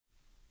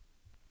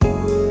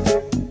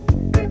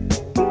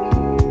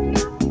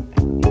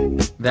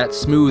That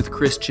smooth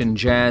Christian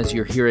jazz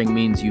you're hearing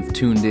means you've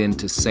tuned in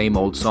to Same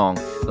Old Song,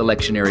 the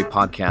lectionary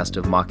podcast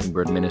of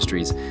Mockingbird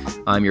Ministries.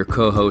 I'm your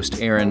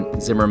co-host,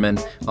 Aaron Zimmerman.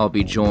 I'll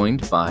be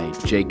joined by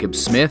Jacob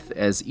Smith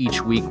as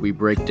each week we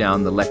break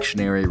down the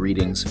lectionary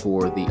readings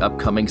for the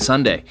upcoming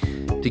Sunday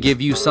to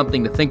give you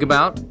something to think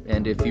about,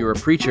 and if you're a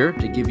preacher,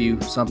 to give you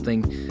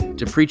something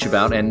to preach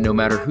about, and no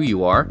matter who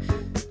you are,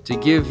 to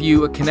give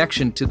you a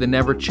connection to the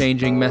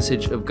never-changing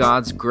message of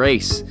God's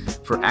grace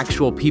for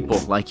actual people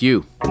like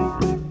you.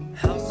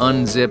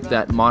 Unzip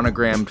that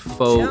monogrammed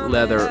faux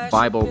leather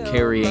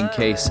Bible-carrying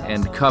case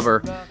and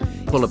cover,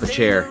 pull up a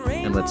chair,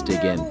 and let's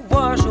dig in.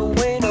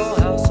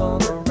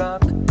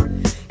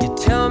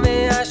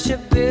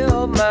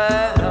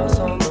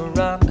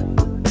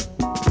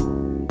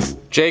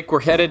 Jake, we're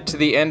headed to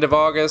the end of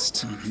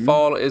August.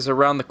 Fall is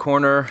around the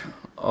corner,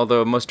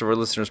 although most of our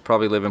listeners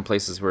probably live in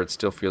places where it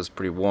still feels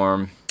pretty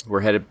warm.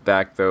 We're headed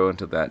back, though,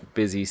 into that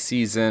busy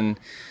season.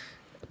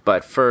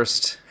 But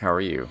first, how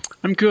are you?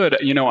 I'm good.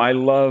 I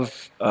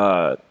love,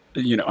 I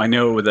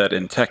know that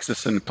in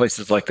Texas and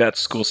places like that,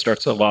 school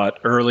starts a lot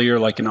earlier,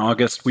 like in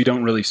August. We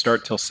don't really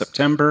start till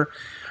September.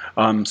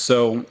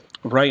 So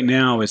right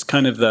now is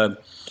kind of the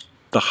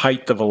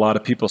height of a lot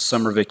of people's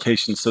summer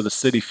vacation. So the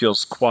city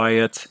feels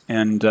quiet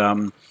and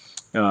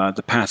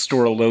the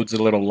pastoral load's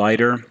a little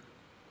lighter.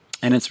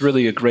 And it's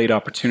really a great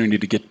opportunity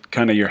to get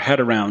kind of your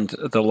head around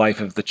the life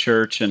of the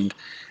church and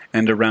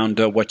around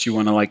what you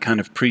want to kind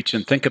of preach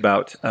and think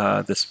about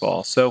this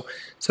fall. So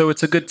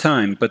it's a good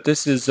time. But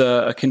this is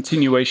a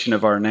continuation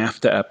of our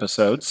NAFTA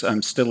episodes.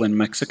 I'm still in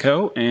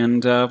Mexico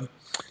and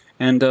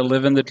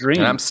living the dream.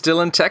 And I'm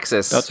still in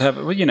Texas. That's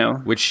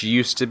which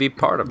used to be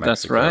part of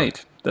Mexico.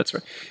 That's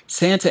right.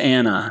 Santa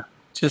Anna,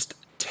 just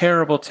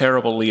terrible,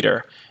 terrible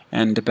leader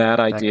and a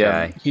bad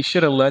idea. He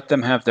should have let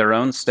them have their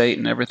own state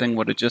and everything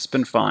would have just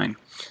been fine.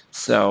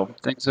 So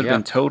things would have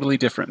been totally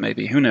different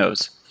maybe. Who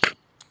knows?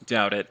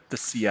 Doubt it. The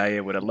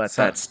CIA would have let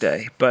that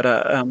stay. But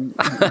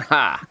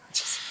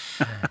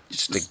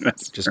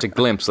just a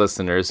glimpse,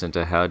 listeners,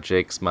 into how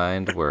Jake's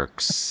mind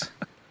works.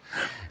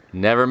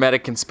 Never met a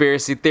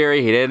conspiracy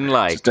theory he didn't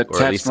like,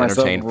 or at least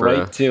entertained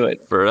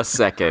for a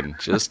second.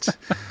 Just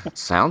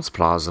sounds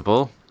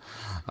plausible.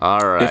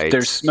 All right. If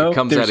there's smoke, it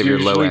comes there's out of your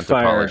low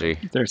anthropology.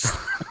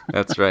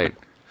 That's right.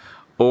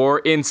 Or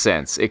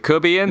incense. It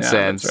could be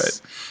incense. Yeah,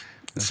 that's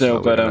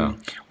right.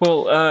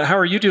 How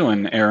are you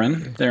doing,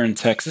 Aaron, there in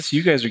Texas?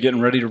 You guys are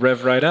getting ready to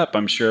rev right up,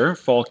 I'm sure.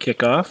 Fall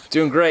kickoff.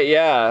 Doing great,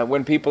 yeah.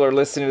 When people are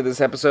listening to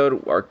this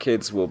episode, our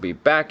kids will be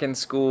back in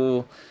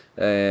school,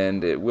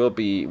 and we'll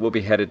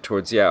be headed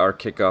towards, our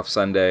kickoff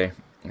Sunday.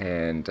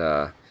 And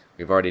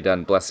we've already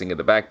done blessing of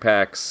the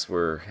backpacks.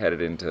 We're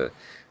headed into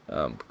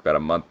about a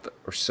month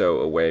or so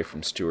away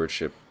from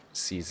stewardship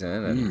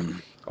season,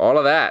 and all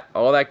of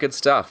that good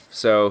stuff.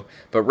 So,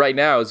 but right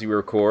now, as we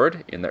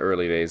record in the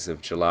early days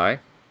of July,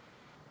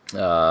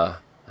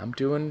 I'm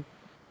doing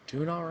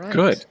all right.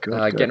 Good.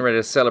 Getting ready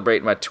to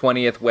celebrate my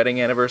 20th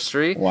wedding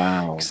anniversary.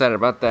 Wow. Excited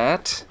about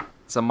that.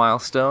 It's a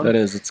milestone. That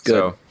is. It's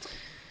good.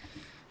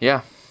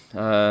 So,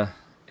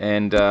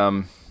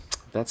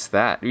 that's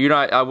that.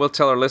 I will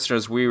tell our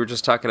listeners, we were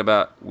just talking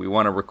about, we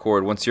want to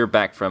record once you're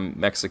back from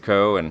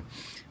Mexico and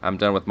I'm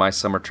done with my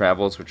summer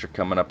travels, which are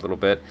coming up a little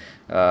bit.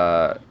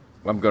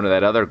 I'm going to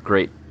that other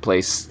great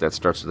place that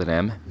starts with an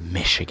M,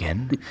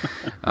 Michigan.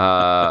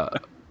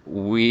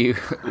 We're going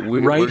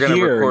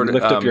to record. You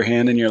lift up your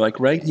hand and you're like,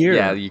 right here.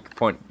 Yeah, you can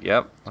point.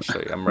 Yep, I'll show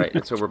you. I'm right.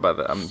 It's over by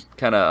I'm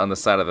kind of on the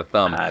side of the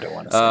thumb. I don't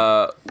want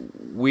to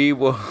see. We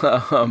will.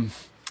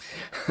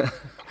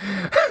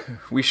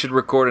 We should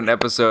record an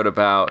episode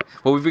about.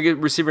 Well, we've been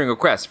receiving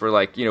requests for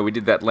we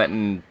did that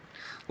Lenten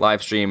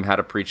live stream, how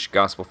to preach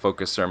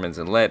gospel-focused sermons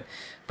in Lent,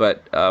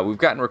 but we've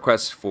gotten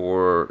requests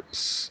for.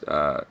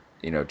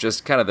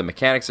 Just kind of the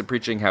mechanics of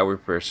preaching, how we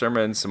prepare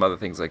sermons, some other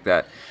things like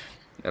that.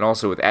 And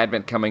also with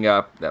Advent coming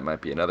up, that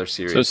might be another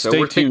series. So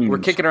stay tuned. We're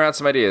kicking around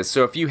some ideas.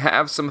 So if you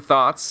have some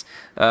thoughts,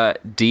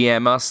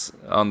 DM us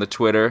on the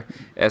Twitter,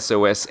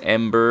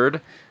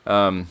 SOSMBird,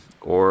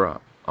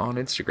 or on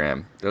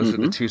Instagram. Those are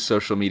the two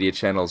social media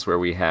channels where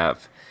we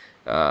have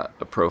a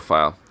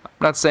profile. I'm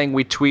not saying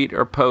we tweet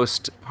or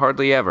post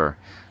hardly ever,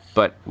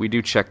 but we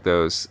do check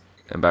those.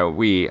 And by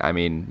we, I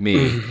mean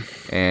me.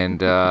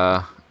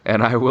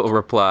 And I will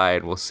reply,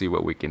 and we'll see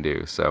what we can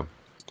do. So,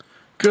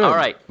 good. All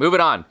right, moving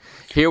on.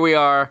 Here we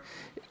are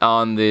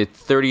on the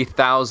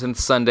 30,000th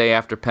Sunday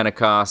after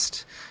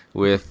Pentecost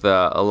with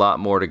a lot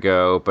more to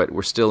go, but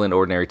we're still in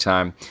ordinary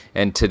time.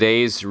 And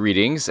today's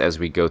readings, as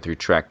we go through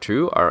track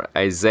 2, are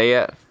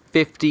Isaiah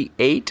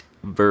 58,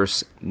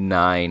 verse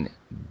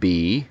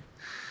 9b.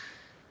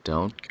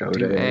 Don't go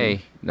to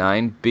A.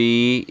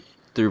 9b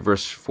through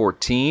verse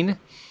 14.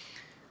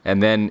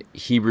 And then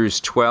Hebrews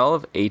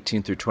 12,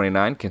 18 through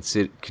 29,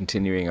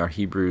 continuing our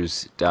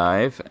Hebrews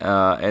dive.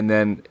 And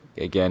then,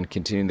 again,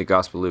 continuing the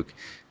Gospel of Luke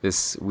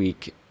this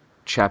week,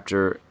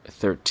 chapter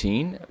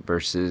 13,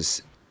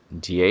 verses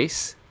 10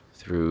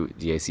 through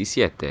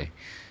 17,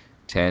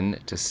 10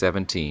 to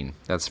 17.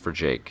 That's for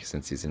Jake,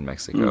 since he's in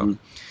Mexico.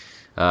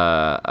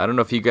 I don't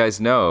know if you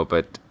guys know,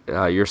 but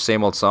your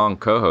Same Old Song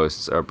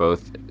co-hosts are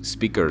both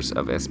speakers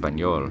of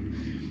español.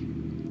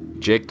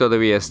 Jake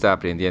todavía está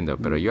aprendiendo,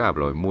 pero yo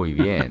hablo muy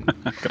bien.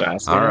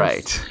 Gracias. All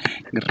right.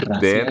 Gracias.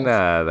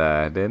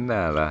 De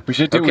nada. We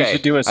should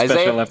do a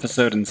special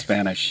episode in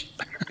Spanish.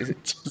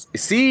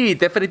 Sí,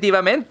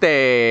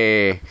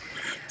 definitivamente.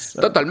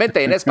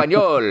 Totalmente en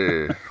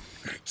español.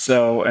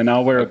 So, and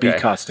I'll wear a bee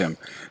costume.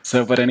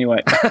 So, but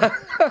anyway.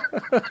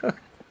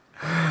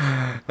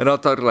 And I'll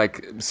talk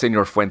like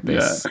Senor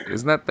Fuentes. Yeah.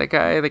 Isn't that the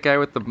guy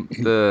with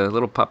the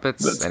little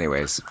puppets?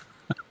 Anyways.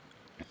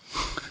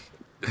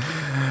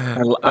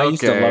 I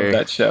used to love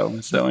that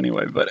show. So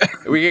anyway, but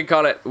we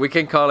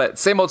can call it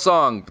Same Old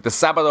Song, the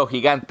Sábado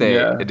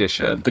Gigante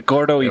edition. The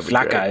Gordo y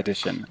Flaca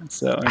edition.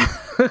 So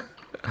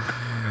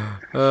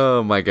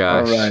oh my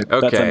gosh. All right,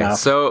 okay.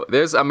 So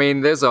there's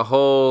a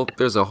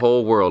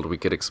whole world we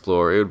could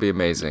explore. It would be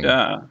amazing.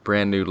 Yeah.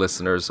 Brand new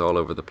listeners all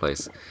over the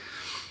place.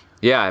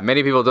 Yeah,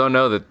 many people don't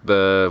know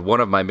that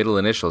one of my middle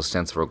initials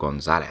stands for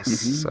Gonzalez.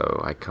 Mm-hmm.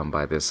 So I come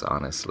by this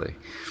honestly.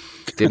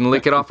 Didn't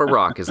lick it off a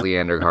rock, as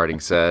Leander Harding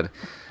said.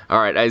 All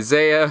right,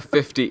 Isaiah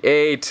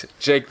 58.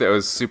 Jake, that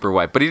was super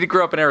white. But he did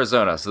grow up in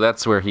Arizona, so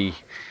that's where he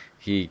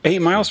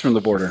 8 miles from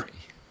the border.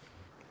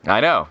 I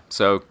know.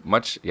 So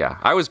much, yeah.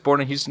 I was born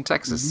in Houston,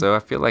 Texas, so I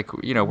feel like,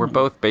 we're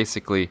both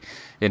basically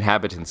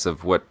inhabitants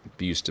of what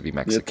used to be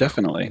Mexico. Yeah,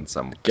 definitely. In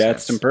some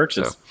Gadsden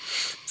Purchase.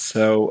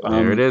 So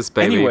there it is,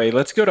 baby. Anyway,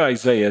 let's go to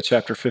Isaiah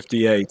chapter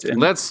 58. And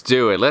let's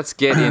do it. Let's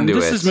get into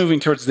this is moving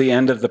towards the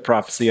end of the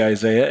prophecy,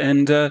 Isaiah.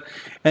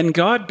 And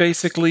God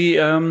basically,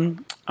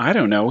 I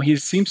don't know, he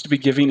seems to be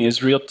giving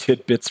Israel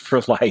tidbits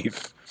for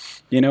life.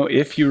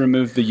 If you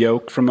remove the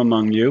yoke from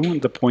among you,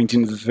 the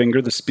pointing of the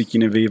finger, the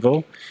speaking of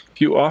evil, if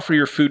you offer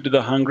your food to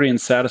the hungry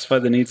and satisfy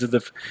the needs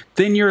of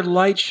then your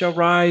light shall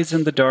rise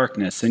in the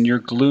darkness, and your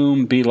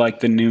gloom be like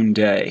the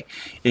noonday,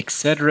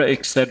 etc.,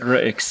 etc.,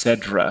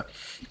 etc.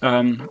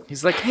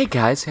 He's like, hey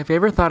guys, have you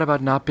ever thought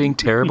about not being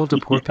terrible to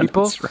poor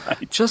people? That's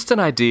right. Just an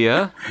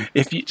idea.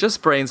 If you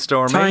just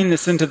brainstorming. Tying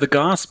this into the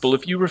gospel,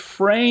 if you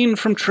refrain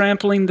from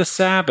trampling the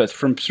Sabbath,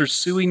 from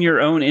pursuing your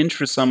own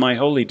interests on my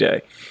holy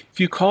day, if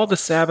you call the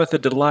Sabbath a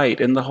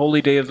delight and the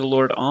holy day of the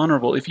Lord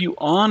honorable, if you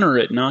honor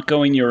it, not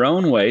going your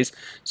own ways,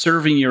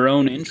 serving your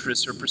own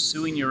interests or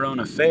pursuing your own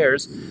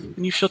affairs,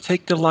 then you shall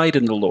take delight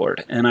in the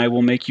Lord, and I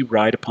will make you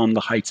ride upon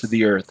the heights of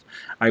the earth.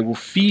 I will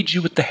feed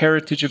you with the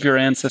heritage of your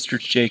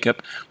ancestors,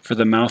 Jacob, for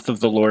the mouth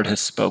of the Lord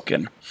has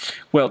spoken.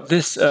 Well,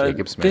 this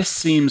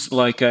seems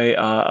like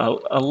a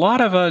lot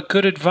of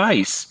good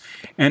advice.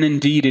 And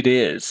indeed it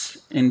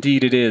is.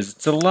 Indeed it is.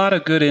 It's a lot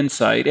of good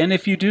insight. And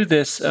if you do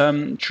this,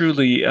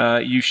 truly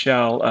you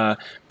shall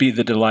be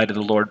the delight of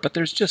the Lord. But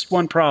there's just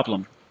one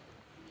problem.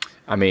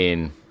 I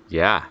mean,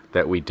 yeah,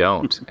 that we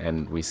don't.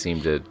 And we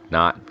seem to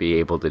not be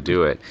able to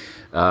do it.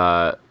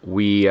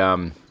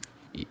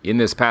 In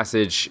this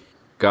passage,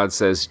 God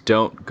says,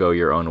 don't go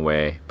your own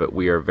way. But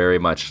we are very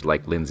much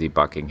like Lindsey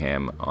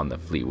Buckingham on the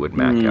Fleetwood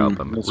Mac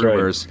album.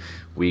 Rumors. Right.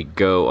 We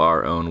go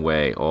our own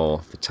way all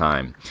the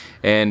time.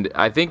 And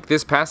I think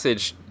this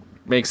passage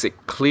makes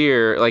it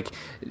clear,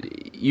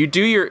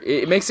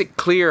 it makes it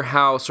clear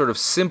how sort of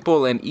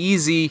simple and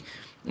easy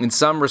in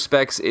some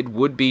respects it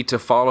would be to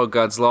follow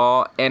God's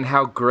law, and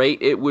how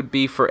great it would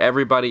be for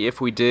everybody if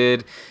we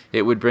did.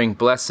 It would bring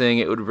blessing,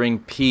 it would bring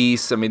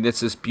peace. I mean, it's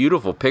this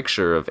beautiful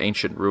picture of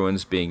ancient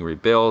ruins being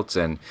rebuilt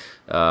and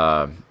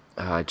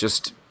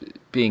just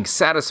being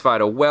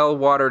satisfied, a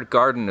well-watered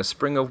garden, a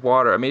spring of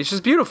water. I mean, it's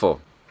just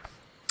beautiful.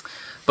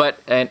 But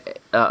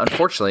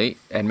unfortunately,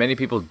 and many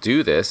people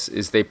do this,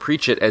 is they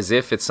preach it as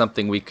if it's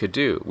something we could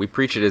do. We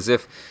preach it as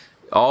if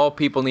all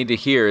people need to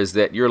hear is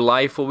that your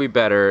life will be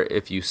better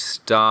if you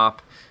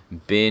stop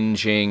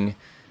binging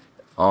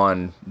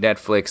on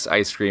Netflix,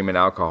 ice cream, and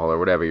alcohol or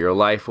whatever. Your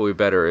life will be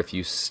better if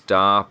you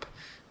stop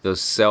those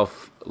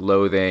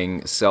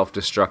self-loathing,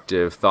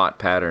 self-destructive thought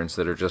patterns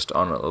that are just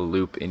on a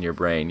loop in your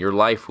brain. Your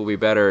life will be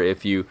better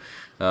if you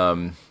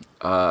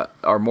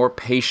are more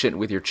patient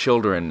with your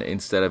children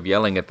instead of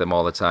yelling at them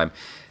all the time.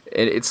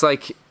 It's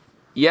like,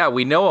 yeah,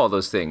 we know all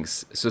those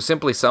things. So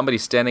simply somebody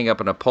standing up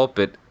in a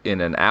pulpit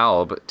in an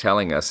alb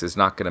telling us is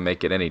not going to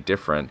make it any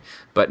different.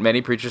 But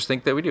many preachers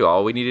think that we do.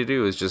 All we need to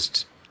do is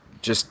just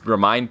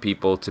remind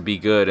people to be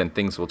good and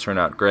things will turn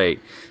out great.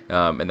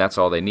 And that's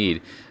all they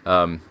need.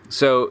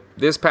 So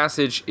this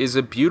passage is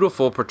a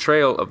beautiful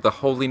portrayal of the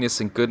holiness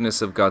and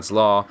goodness of God's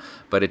law.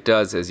 But it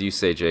does, as you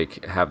say,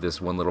 Jake, have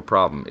this one little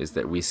problem, is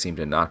that we seem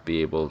to not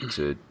be able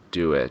to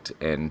do it.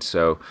 And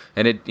so,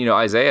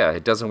 Isaiah,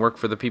 it doesn't work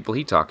for the people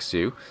he talks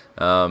to.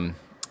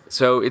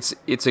 So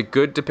it's a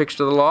good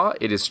depiction of the law.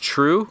 It is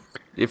true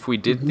if we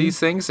did these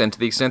things, and to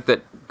the extent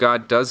that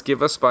God does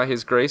give us by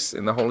his grace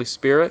and the Holy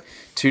Spirit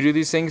to do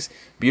these things,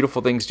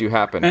 beautiful things do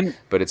happen.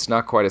 But it's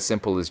not quite as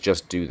simple as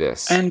just do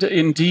this. And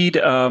indeed,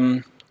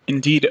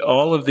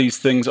 all of these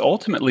things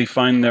ultimately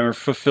find their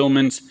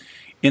fulfillment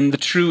in the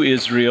true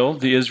Israel,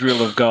 the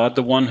Israel of God,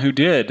 the one who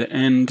did.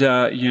 And,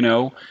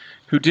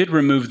 who did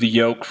remove the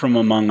yoke from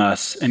among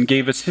us and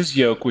gave us his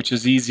yoke, which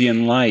is easy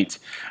and light,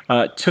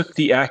 took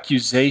the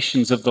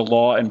accusations of the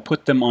law and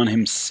put them on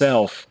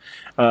himself,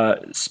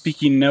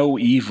 speaking no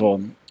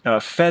evil,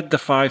 fed the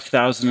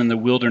 5,000 in the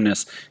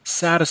wilderness,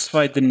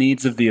 satisfied the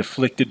needs of the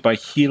afflicted by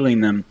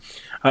healing them.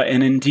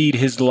 And indeed,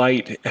 his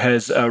light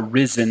has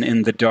risen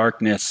in the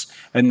darkness,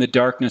 and the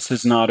darkness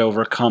has not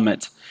overcome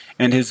it.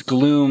 And his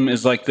gloom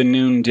is like the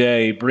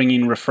noonday,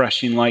 bringing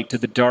refreshing light to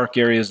the dark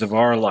areas of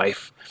our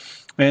life.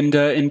 And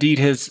indeed,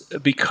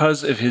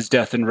 because of his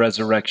death and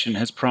resurrection,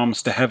 has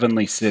promised a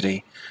heavenly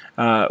city,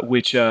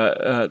 which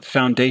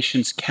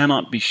foundations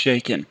cannot be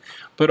shaken.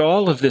 But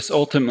all of this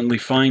ultimately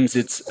finds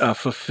its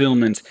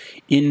fulfillment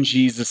in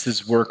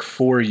Jesus' work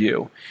for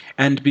you.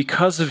 And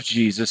because of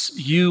Jesus,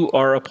 you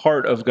are a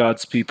part of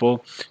God's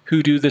people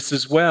who do this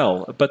as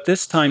well. But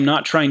this time,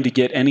 not trying to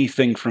get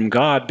anything from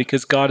God,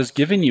 because God has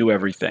given you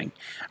everything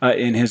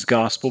in his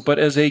gospel, but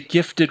as a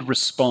gifted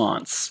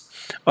response,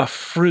 a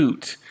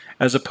fruit,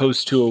 as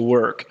opposed to a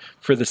work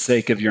for the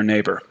sake of your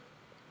neighbor.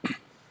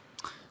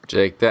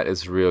 Jake, that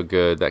is real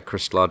good. That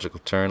Christological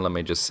turn, let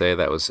me just say,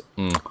 that was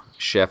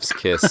chef's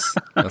kiss.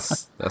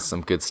 That's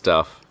some good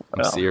stuff.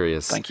 I'm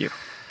serious. Thank you.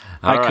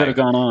 All I could have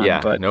gone on,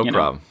 yeah, but no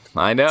problem.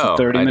 I know. It's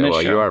a 30-minute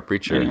well, show. You are a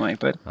preacher. Anyway,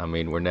 but I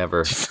mean, we're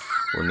never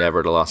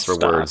at a loss for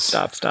words.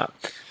 Stop.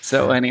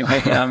 So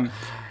anyway,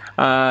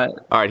 all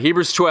right,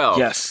 Hebrews 12.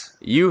 Yes.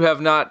 You have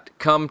not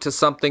come to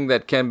something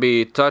that can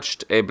be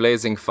touched, a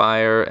blazing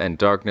fire and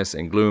darkness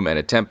and gloom and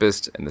a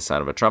tempest and the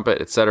sound of a trumpet,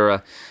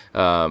 etc.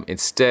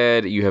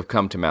 Instead, you have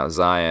come to Mount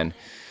Zion,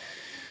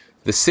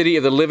 the city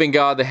of the living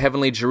God, the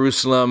heavenly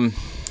Jerusalem.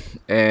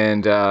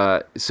 And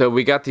so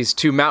we got these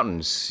two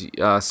mountains,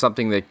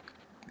 something that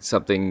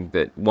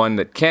one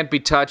that can't be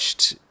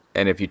touched,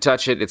 and if you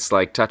touch it, it's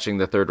like touching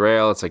the third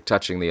rail. It's like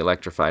touching the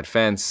electrified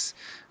fence,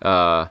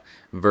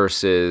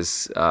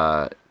 versus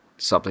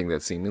something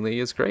that seemingly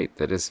is great,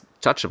 that is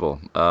touchable.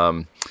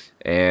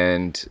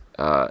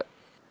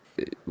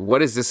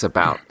 What is this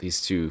about,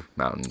 these two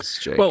mountains,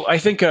 Jake? Well, I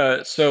think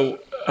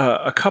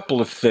a couple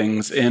of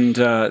things, and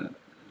the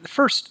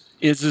first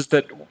is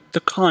that the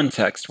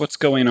context, what's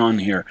going on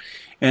here.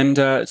 And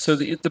so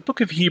the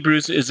book of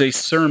Hebrews is a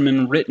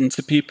sermon written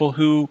to people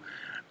who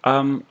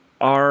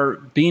are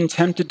being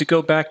tempted to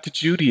go back to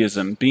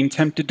Judaism, being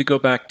tempted to go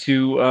back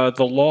to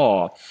the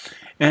law.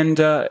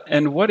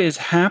 And what is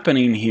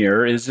happening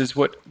here is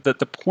what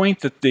the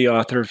point that the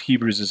author of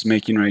Hebrews is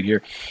making right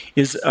here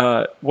is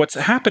what's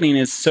happening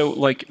is, so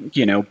like,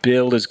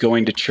 Bill is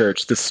going to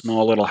church, this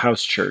small little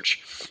house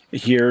church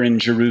here in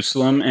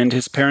Jerusalem, and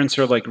his parents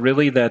are like,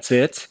 really, that's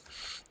it?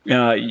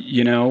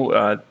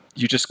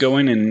 You just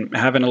going and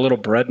having a little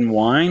bread and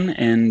wine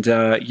and,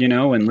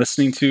 and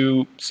listening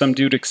to some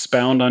dude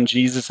expound on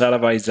Jesus out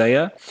of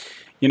Isaiah,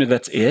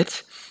 that's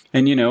it?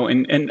 And,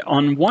 and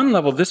on one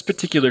level, this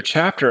particular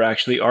chapter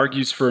actually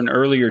argues for an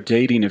earlier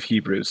dating of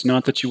Hebrews.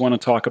 Not that you want to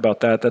talk about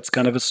that. That's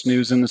kind of a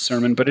snooze in the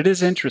sermon, but it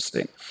is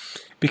interesting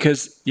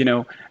because,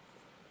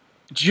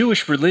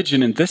 Jewish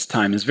religion in this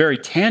time is very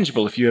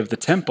tangible. If you have the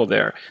temple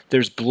there,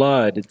 there's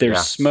blood,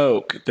 there's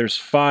smoke, there's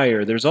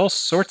fire, there's all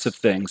sorts of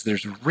things.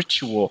 There's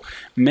ritual,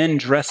 men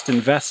dressed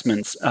in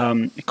vestments,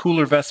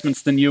 cooler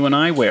vestments than you and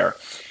I wear.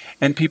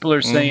 And people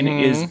are saying,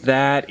 is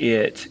that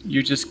it?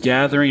 You're just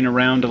gathering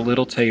around a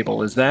little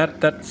table. Is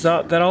that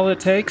all it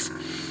takes?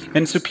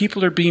 And so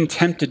people are being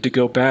tempted to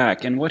go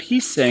back. And what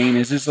he's saying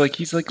is he's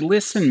like,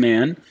 listen,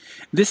 man,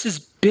 this is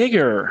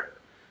bigger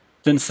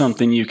than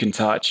something you can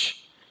touch.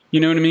 You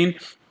know what I mean?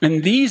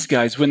 And these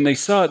guys, when they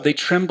saw it, they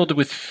trembled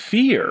with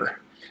fear.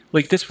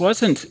 Like this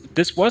wasn't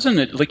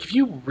like if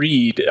you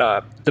read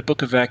the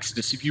book of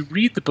Exodus, if you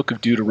read the book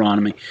of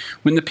Deuteronomy,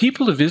 when the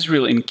people of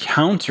Israel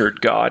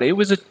encountered God, it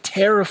was a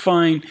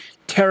terrifying,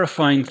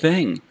 terrifying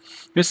thing.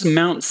 This is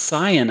Mount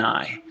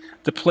Sinai,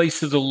 the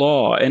place of the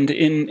law, and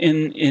in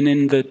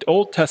the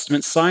Old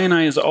Testament,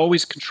 Sinai is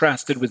always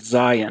contrasted with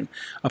Zion,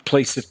 a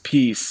place of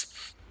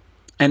peace.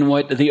 And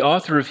what the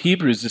author of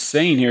Hebrews is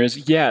saying here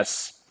is,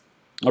 yes,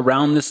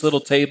 around this little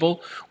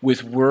table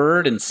with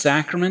word and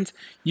sacrament,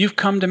 you've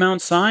come to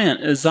Mount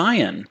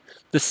Zion,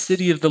 the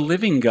city of the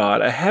living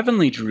God, a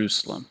heavenly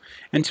Jerusalem.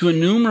 And to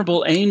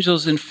innumerable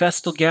angels in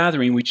festal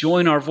gathering, we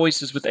join our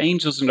voices with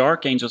angels and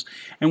archangels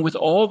and with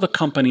all the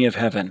company of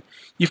heaven.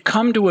 You've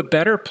come to a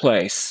better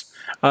place,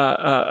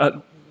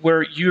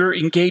 where you're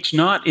engaged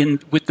not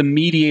with the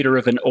mediator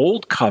of an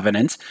old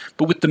covenant,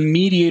 but with the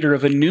mediator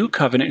of a new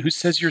covenant who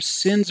says your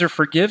sins are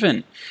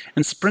forgiven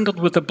and sprinkled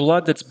with a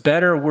blood that's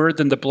better word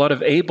than the blood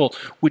of Abel,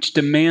 which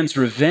demands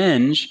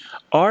revenge.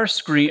 Our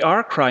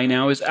cry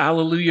now is,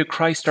 Alleluia,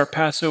 Christ our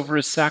Passover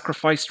is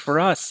sacrificed for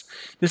us.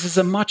 This is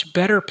a much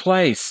better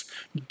place.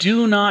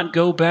 Do not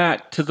go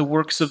back to the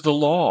works of the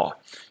law.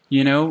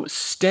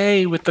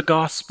 Stay with the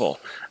gospel,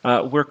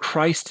 where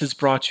Christ has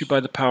brought you by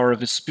the power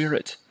of his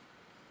Spirit.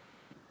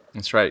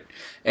 That's right.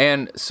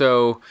 And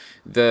so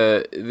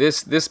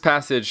this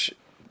passage,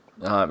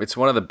 it's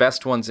one of the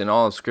best ones in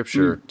all of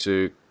Scripture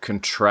to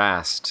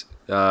contrast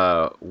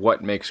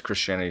what makes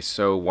Christianity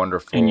so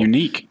wonderful and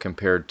unique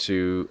compared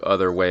to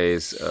other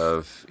ways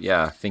of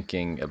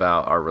thinking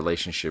about our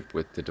relationship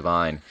with the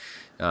divine.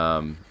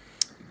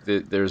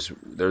 There's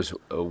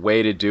a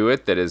way to do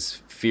it that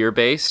is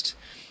fear-based,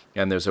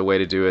 and there's a way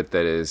to do it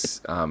that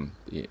is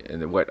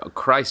and what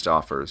Christ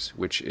offers,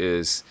 which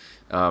is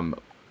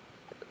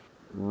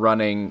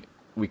running.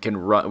 We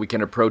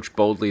can approach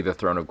boldly the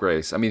throne of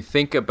grace. I mean,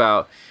 think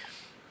about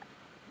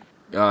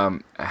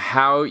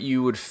how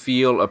you would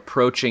feel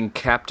approaching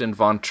Captain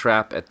Von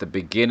Trapp at the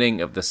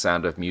beginning of The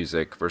Sound of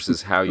Music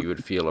versus how you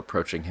would feel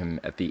approaching him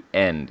at the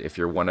end if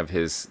you're one of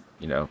his,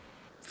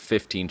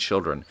 15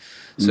 children.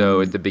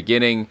 So at the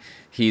beginning,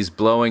 he's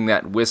blowing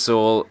that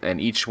whistle, and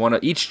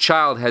each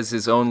child has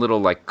his own little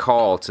like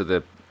call to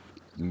the,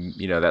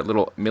 that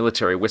little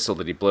military whistle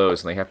that he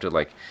blows, and they have to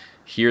like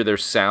hear their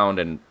sound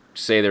and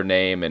say their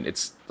name, and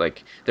it's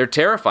like they're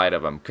terrified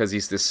of him because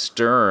he's this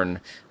stern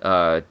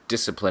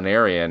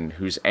disciplinarian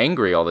who's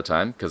angry all the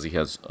time because he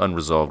has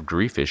unresolved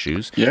grief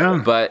issues.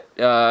 Yeah. But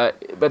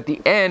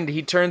the end,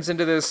 he turns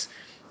into this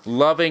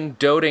loving,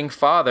 doting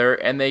father,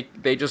 and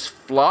they just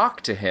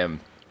flock to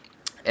him.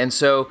 And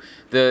so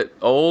the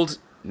old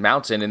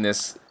mountain in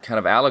this kind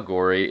of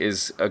allegory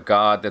is a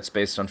god that's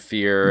based on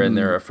fear, and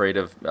they're afraid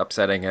of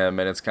upsetting him,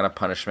 and it's kind of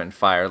punishment and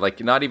fire. Like,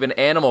 not even an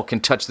animal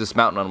can touch this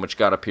mountain on which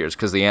God appears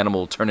because the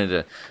animal will turn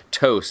into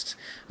toast.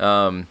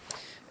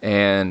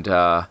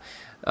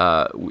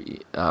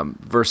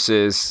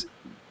 Versus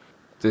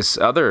this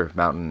other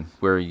mountain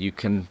where you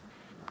can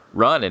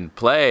run and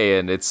play,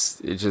 and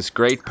it's just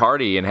great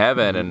party in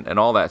heaven and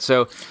all that.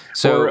 So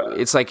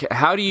it's like,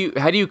 how do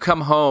you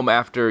come home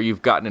after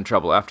you've gotten in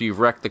trouble, after you've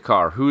wrecked the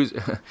car?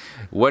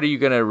 What are you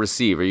going to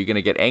receive? Are you going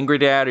to get angry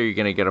dad, or are you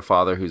going to get a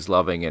father who's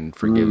loving and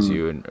forgives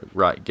you and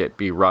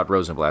be Rod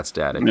Rosenblatt's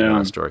dad in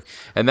the story?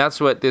 And that's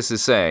what this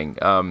is saying.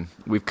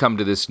 We've come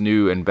to this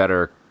new and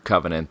better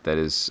covenant that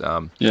is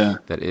one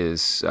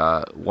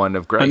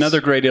of grace.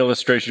 Another great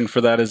illustration for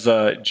that is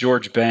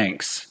George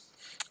Banks.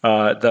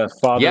 The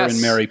father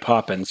in Mary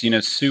Poppins,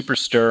 super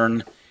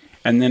stern.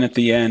 And then at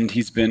the end,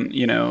 he's been,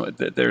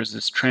 there's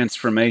this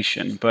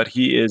transformation. But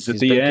he's at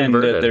the end,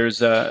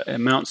 there's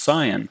Mount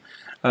Zion,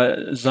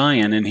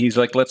 and he's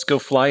like, let's go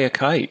fly a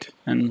kite.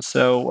 And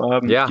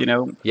so,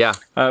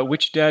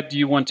 which dad do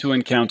you want to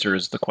encounter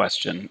is the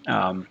question,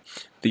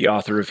 the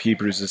author of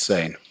Hebrews is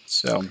saying.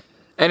 So,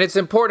 and it's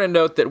important to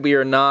note that we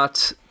are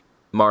not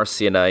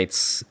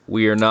Marcionites.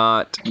 We are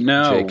not,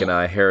 Jake and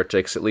I,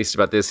 heretics, at least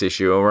about this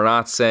issue. And we're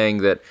not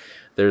saying that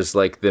there's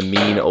like the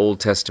mean Old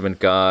Testament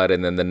God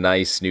and then the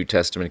nice New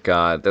Testament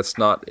God. That's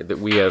not,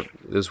 that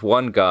there's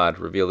one God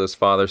revealed as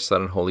Father,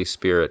 Son, and Holy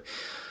Spirit.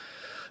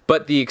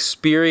 But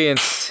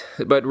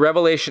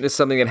revelation is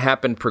something that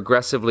happened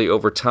progressively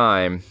over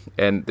time.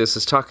 And this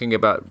is talking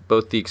about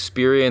both the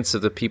experience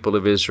of the people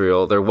of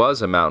Israel. There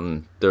was a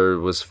mountain, there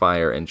was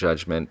fire and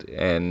judgment,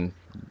 and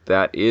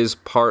that is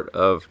part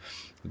of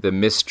the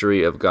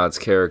mystery of God's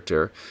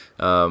character.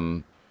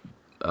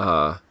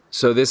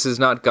 So this is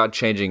not God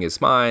changing his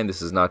mind.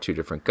 This is not two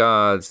different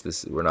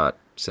gods. We're not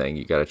saying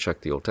you got to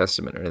check the Old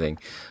Testament or anything,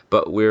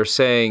 but we're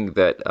saying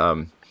that,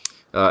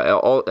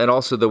 and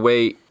also the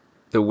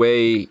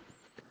way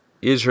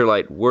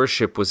Israelite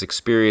worship was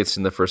experienced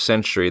in the first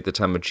century at the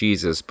time of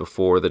Jesus,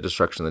 before the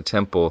destruction of the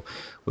temple,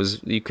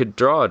 was you could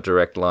draw a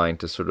direct line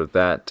to sort of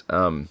that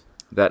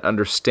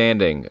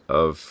understanding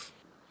of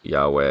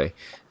Yahweh,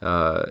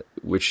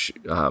 which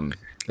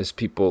as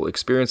people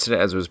experienced it,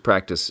 as it was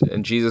practiced.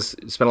 And Jesus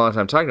spent a lot of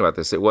time talking about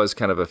this. It was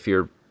kind of a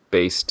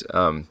fear-based,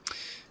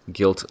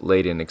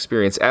 guilt-laden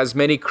experience. As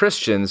many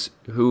Christians,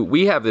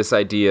 we have this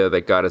idea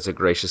that God is a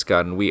gracious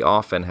God, and we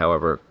often,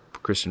 however,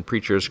 Christian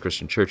preachers,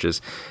 Christian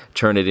churches,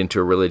 turn it into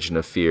a religion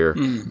of fear,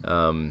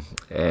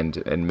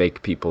 and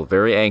make people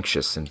very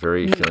anxious and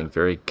feeling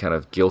very kind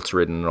of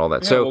guilt-ridden and all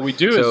that. So what we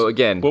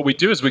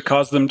do is we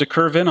cause them to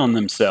curve in on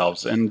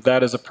themselves, and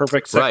that is a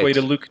perfect segue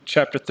to Luke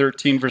chapter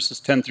 13,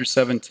 verses 10 through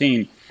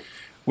 17,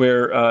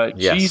 where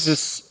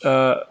Jesus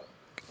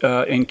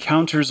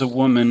encounters a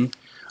woman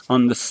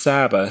on the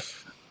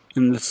Sabbath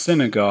in the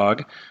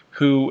synagogue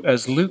who,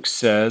 as Luke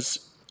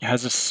says,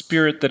 has a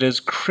spirit that has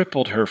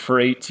crippled her for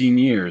 18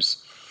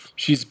 years.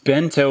 She's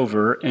bent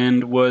over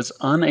and was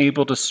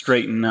unable to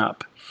straighten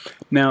up.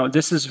 Now,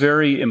 this is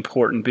very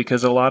important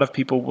because a lot of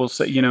people will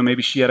say,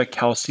 maybe she had a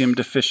calcium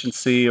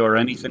deficiency or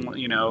anything,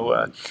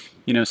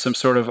 some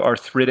sort of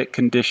arthritic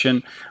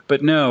condition.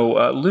 But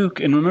no, Luke,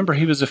 and remember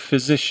he was a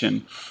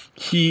physician,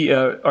 he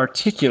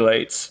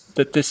articulates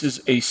that this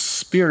is a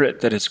spirit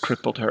that has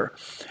crippled her.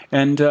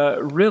 And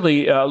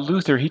really,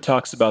 Luther, he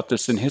talks about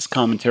this in his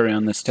commentary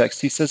on this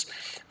text. He says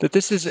that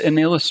this is an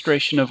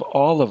illustration of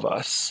all of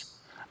us,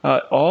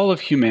 all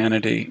of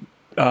humanity,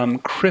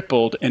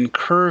 crippled and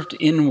curved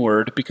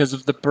inward because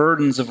of the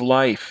burdens of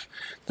life,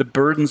 the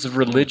burdens of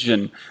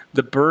religion,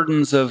 the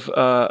burdens of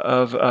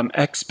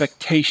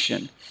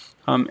expectation.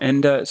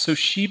 So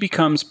she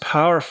becomes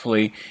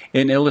powerfully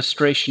an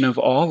illustration of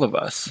all of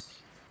us,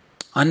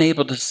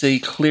 unable to see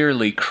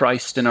clearly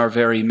Christ in our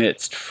very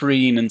midst,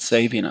 freeing and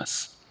saving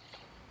us.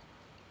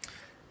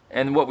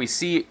 And what we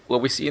see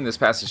in this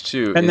passage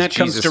too And is that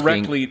comes Jesus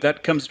being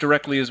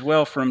directly as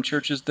well from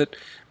churches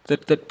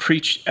that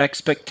preach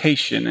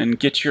expectation and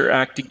get your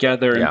act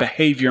together and yeah.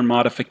 behavior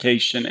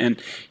modification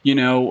and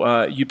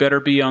you better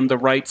be on the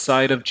right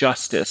side of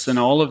justice and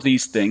all of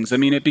these things. I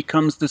mean, it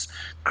becomes this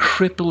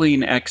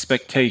crippling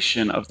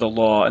expectation of the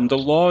law, and the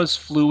law is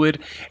fluid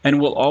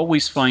and will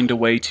always find a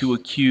way to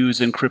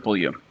accuse and cripple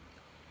you.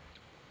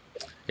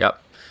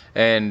 Yep.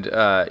 And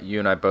you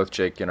and I both,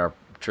 Jake, in our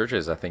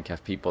churches, I think,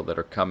 have people that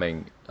are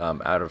coming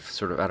out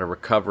of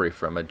recovery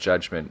from a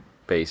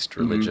judgment-based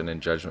religion and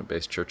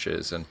judgment-based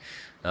churches, and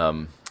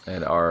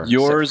are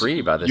set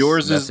free by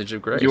this message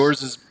of grace.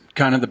 Yours is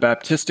kind of the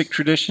Baptistic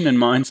tradition, and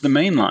mine's the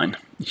mainline.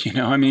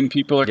 I mean,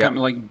 people are kind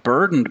of like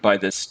burdened by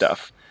this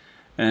stuff,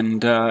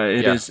 and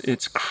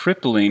it's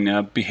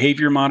crippling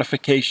behavior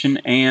modification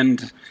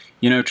and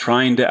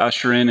trying to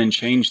usher in and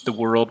change the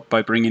world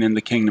by bringing in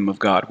the kingdom of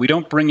God. We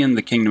don't bring in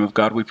the kingdom of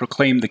God; we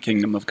proclaim the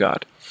kingdom of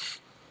God.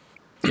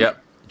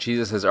 Yep.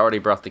 Jesus has already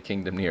brought the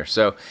kingdom near.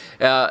 So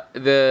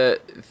the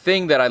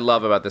thing that I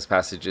love about this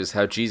passage is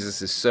how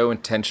Jesus is so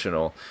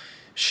intentional.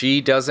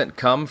 She doesn't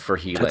come for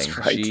healing. That's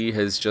right. She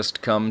has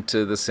just come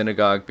to the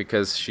synagogue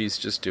because she's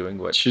just doing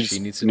what she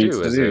needs to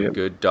do as a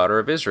good daughter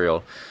of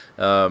Israel.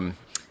 And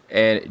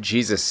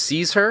Jesus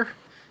sees her.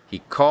 He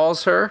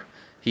calls her.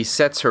 He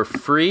sets her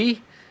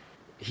free.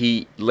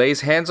 He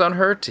lays hands on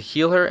her to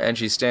heal her, and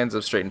she stands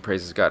up straight and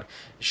praises God.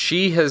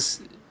 She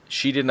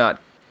did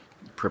not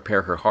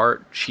prepare her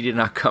heart. She did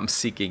not come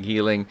seeking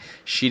healing.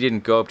 She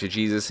didn't go up to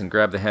Jesus and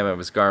grab the hem of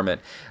his garment.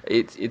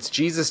 It's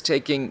Jesus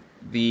taking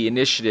the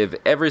initiative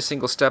every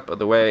single step of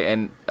the way,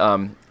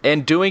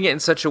 and doing it in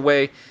such a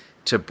way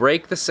to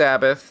break the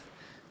Sabbath,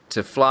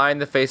 to fly in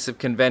the face of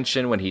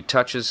convention when he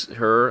touches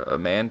her. A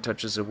man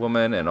touches a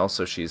woman, and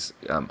also she's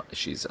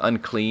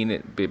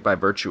unclean by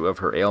virtue of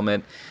her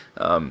ailment.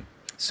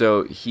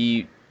 So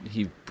he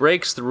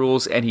breaks the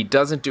rules, and he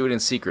doesn't do it in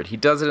secret. He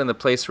does it in the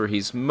place where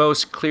he's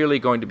most clearly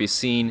going to be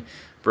seen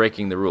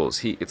breaking the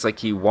rules. It's like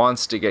he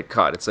wants to get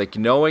caught. It's like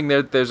knowing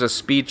that there's a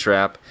speed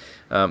trap.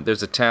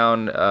 There's a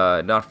town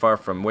not far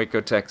from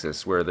Waco,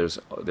 Texas, where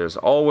there's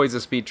always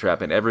a speed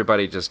trap, and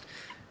everybody just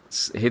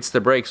hits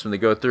the brakes when they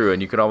go through,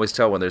 and you can always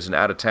tell when there's an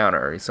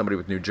out-of-towner or somebody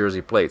with New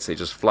Jersey plates. They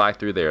just fly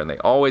through there, and they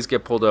always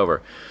get pulled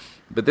over.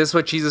 But this is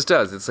what Jesus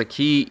does. It's like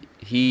he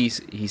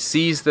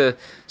sees the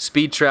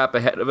speed trap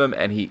ahead of him,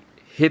 and he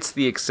hits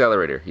the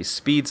accelerator. He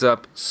speeds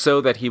up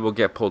so that he will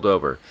get pulled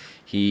over.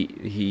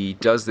 He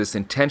does this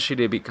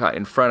intentionally to be caught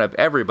in front of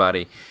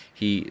everybody.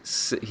 He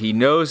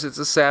knows it's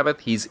a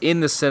Sabbath. He's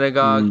in the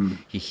synagogue.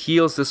 He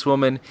heals this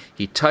woman.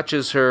 He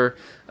touches her,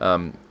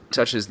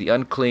 touches the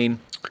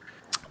unclean,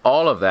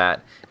 all of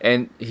that,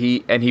 and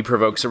he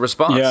provokes a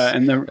response. Yeah,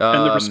 and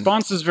the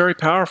response is very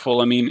powerful.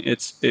 I mean,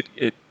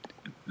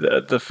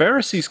 the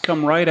Pharisees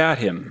come right at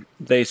him.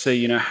 They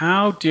say,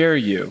 how dare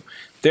you?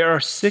 There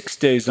are 6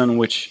 days on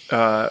which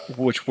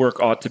work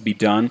ought to be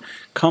done.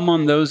 Come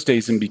on those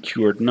days and be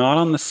cured, not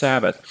on the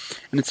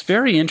Sabbath. And it's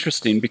very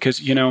interesting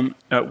because,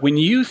 when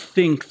you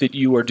think that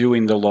you are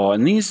doing the law,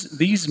 and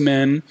these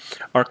men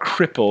are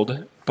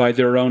crippled by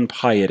their own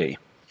piety.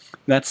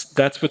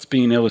 That's what's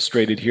being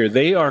illustrated here.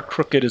 They are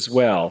crooked as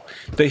well.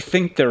 They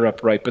think they're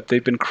upright, but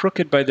they've been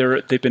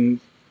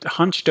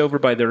hunched over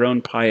by their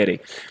own piety.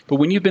 But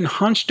when you've been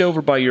hunched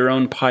over by your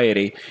own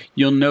piety,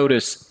 you'll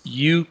notice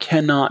you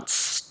cannot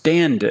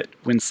stand it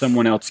when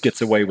someone else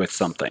gets away with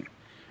something.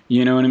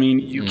 You know what I mean?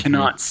 You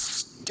cannot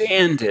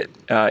stand it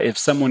if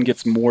someone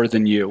gets more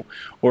than you,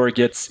 or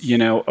gets,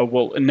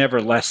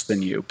 never less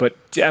than you, but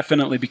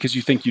definitely because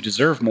you think you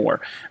deserve more.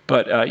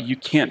 But you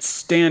can't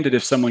stand it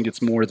if someone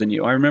gets more than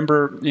you. I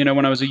remember,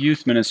 when I was a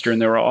youth minister,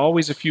 and there were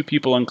always a few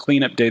people on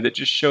cleanup day that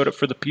just showed up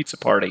for the pizza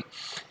party.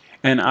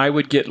 And I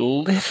would get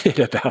livid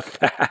about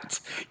that.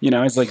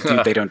 I was like,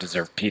 dude, they don't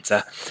deserve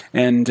pizza.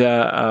 But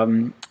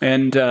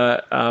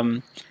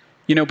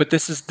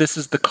this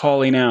is the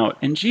calling out.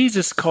 And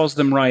Jesus calls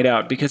them right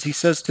out because he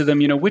says to them,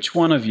 which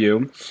one of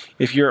you,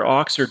 if your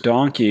ox or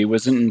donkey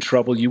wasn't in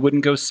trouble, you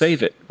wouldn't go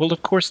save it? Well,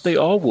 of course they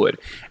all would.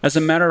 As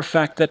a matter of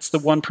fact, that's the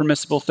one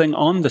permissible thing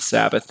on the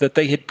Sabbath, that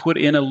they had put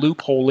in a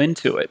loophole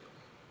into it.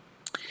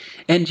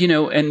 And,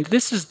 and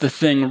this is the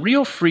thing,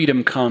 real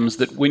freedom comes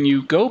that when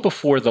you go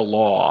before the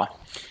law,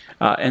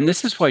 and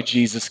this is why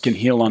Jesus can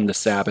heal on the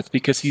Sabbath,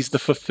 because he's the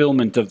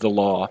fulfillment of the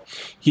law.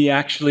 He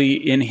actually,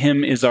 in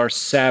him, is our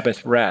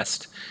Sabbath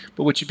rest.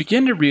 But what you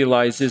begin to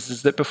realize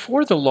is that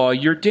before the law,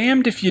 you're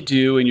damned if you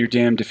do and you're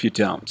damned if you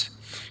don't.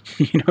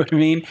 You know what I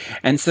mean?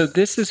 And so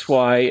this is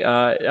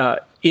why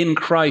in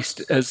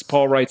Christ, as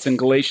Paul writes in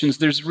Galatians,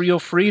 there's real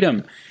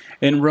freedom.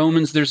 In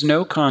Romans, there's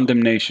no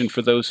condemnation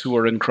for those who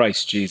are in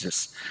Christ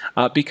Jesus.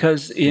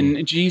 Because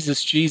in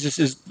Jesus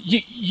is...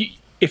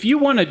 if you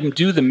want to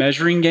do the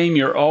measuring game,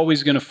 you're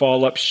always going to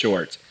fall up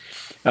short.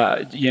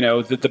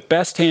 The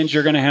best hand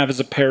you're going to have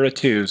is a pair of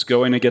twos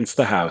going against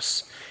the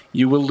house.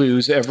 You will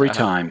lose every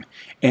time.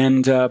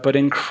 But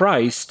in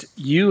Christ,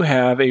 you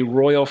have a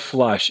royal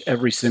flush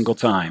every single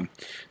time.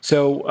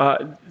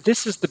 So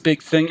this is the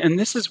big thing, and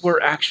this is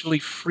where actually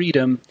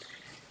freedom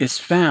is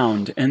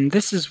found. And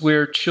this is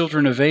where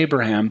children of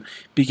Abraham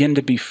begin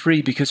to be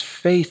free, because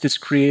faith is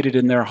created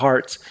in their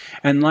hearts.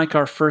 And like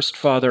our first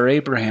father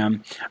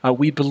Abraham,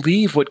 we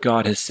believe what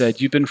God has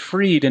said. You've been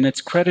freed, and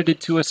it's credited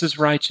to us as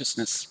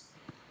righteousness.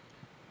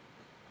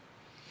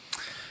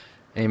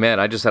 Amen.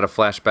 I just had a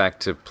flashback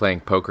to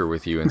playing poker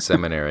with you in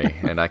seminary,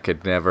 and I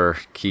could never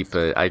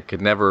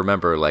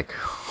remember like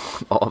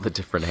all the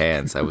different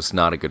hands. I was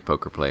not a good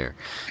poker player,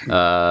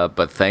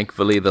 but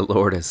thankfully the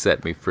Lord has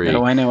set me free.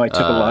 Oh, I know. I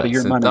took a lot of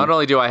your money. Not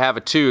only do I have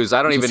a twos,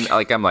 I don't even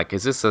like. I'm like,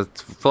 is this a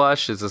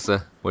flush? Is this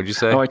a? What'd you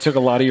say? Oh, I took a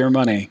lot of your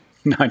money.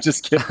 No, I'm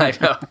just kidding. I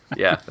know.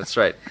 Yeah, that's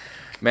right.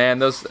 Man,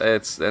 that's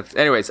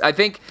anyways, I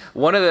think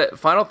one of the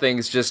final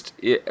things just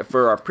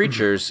for our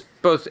preachers,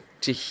 both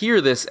to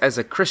hear this as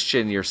a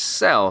Christian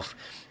yourself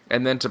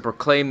and then to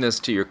proclaim this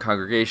to your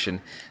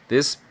congregation,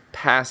 this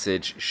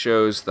passage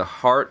shows the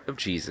heart of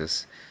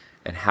Jesus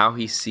and how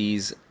he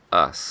sees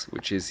us,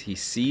 which is he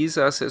sees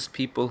us as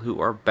people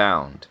who are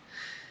bound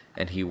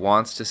and he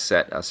wants to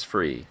set us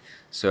free.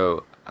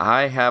 So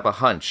I have a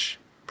hunch,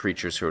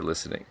 preachers who are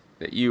listening,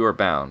 that you are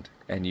bound.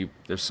 And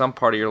there's some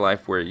part of your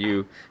life where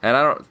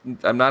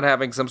I'm not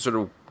having some sort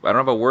of, I don't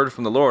have a word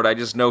from the Lord. I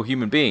just know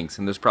human beings.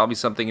 And there's probably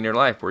something in your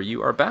life where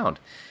you are bound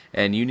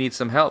and you need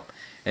some help.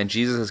 And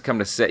Jesus has come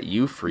to set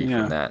you free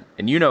from that.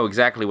 And you know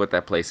exactly what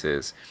that place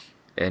is.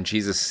 And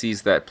Jesus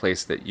sees that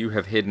place that you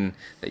have hidden,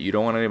 that you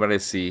don't want anybody to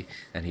see,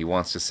 and he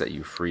wants to set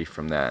you free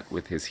from that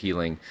with his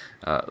healing,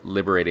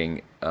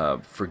 liberating,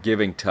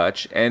 forgiving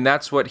touch. And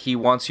that's what he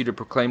wants you to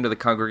proclaim to the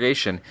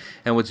congregation.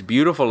 And what's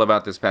beautiful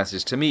about this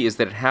passage to me is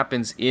that it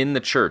happens in the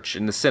church,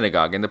 in the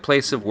synagogue, in the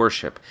place of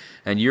worship.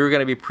 And you're going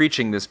to be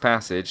preaching this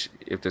passage,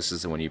 if this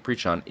is the one you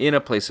preach on, in a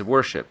place of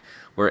worship,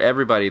 where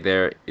everybody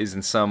there is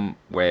in some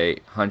way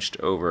hunched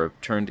over,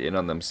 turned in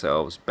on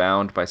themselves,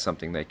 bound by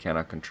something they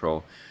cannot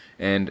control.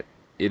 And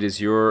it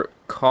is your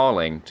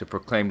calling to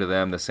proclaim to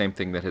them the same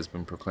thing that has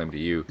been proclaimed to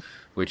you,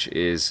 which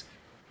is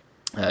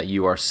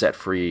you are set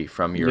free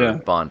from your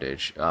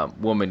bondage.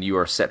 Woman, you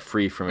are set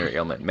free from your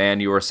ailment. Man,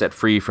 you are set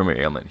free from your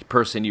ailment.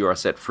 Person, you are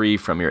set free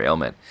from your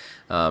ailment.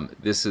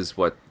 This is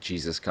what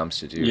Jesus comes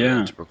to do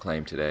and to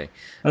proclaim today.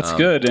 That's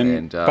good.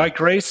 And by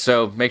grace.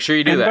 So make sure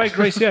you do that. By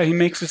grace, he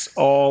makes us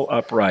all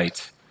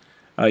upright.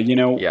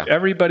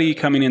 Everybody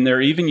coming in there,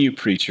 even you,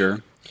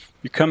 preacher,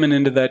 you're coming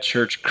into that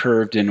church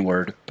curved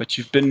inward, but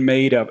you've been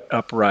made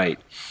upright.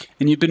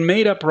 And you've been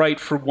made upright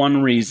for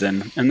one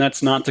reason, and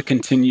that's not to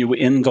continue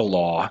in the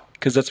law,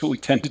 because that's what we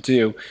tend to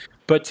do,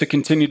 but to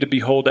continue to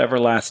behold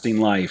everlasting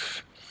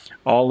life.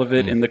 All of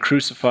it in the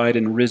crucified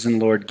and risen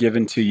Lord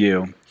given to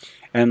you.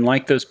 And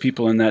like those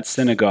people in that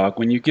synagogue,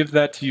 when you give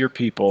that to your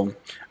people,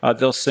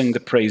 they'll sing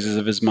the praises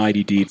of his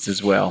mighty deeds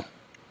as well.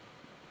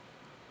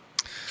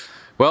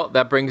 Well,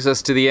 that brings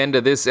us to the end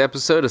of this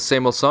episode of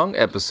Same Old Song,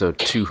 episode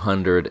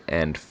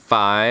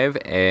 205,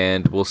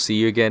 and we'll see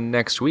you again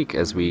next week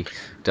as we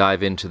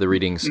dive into the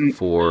readings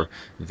for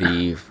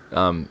the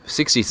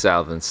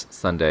 67th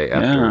Sunday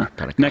after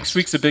Pentecost. Next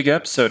week's a big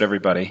episode,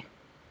 everybody.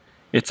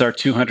 It's our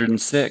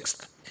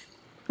 206th.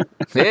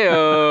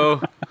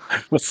 Hey-o!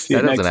 We'll see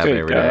you next week.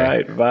 Every day. All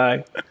right,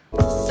 bye.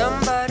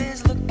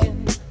 Somebody's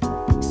looking,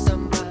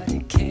 somebody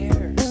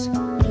cares,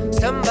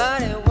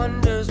 somebody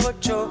wonders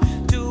what you're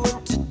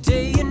doing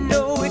today. You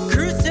know we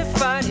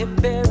crucified him,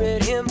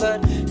 buried him,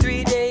 but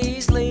 3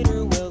 days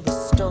later, well, the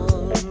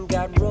stone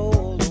got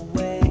rolled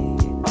away.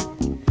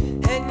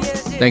 And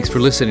yes, Thanks for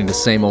listening to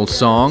Same Old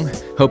Song.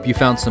 Hope you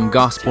found some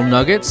gospel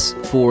nuggets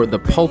for the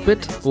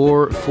pulpit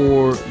or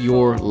for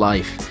your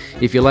life.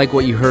 If you like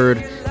what you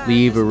heard,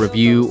 leave a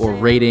review or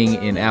rating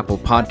in Apple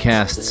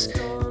Podcasts.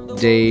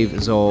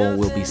 Dave Zoll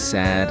will be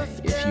sad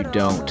if you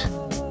don't.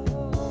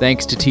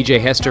 Thanks to TJ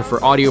Hester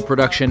for audio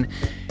production,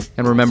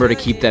 and remember to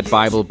keep that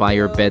Bible by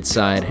your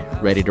bedside,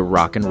 ready to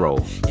rock and roll.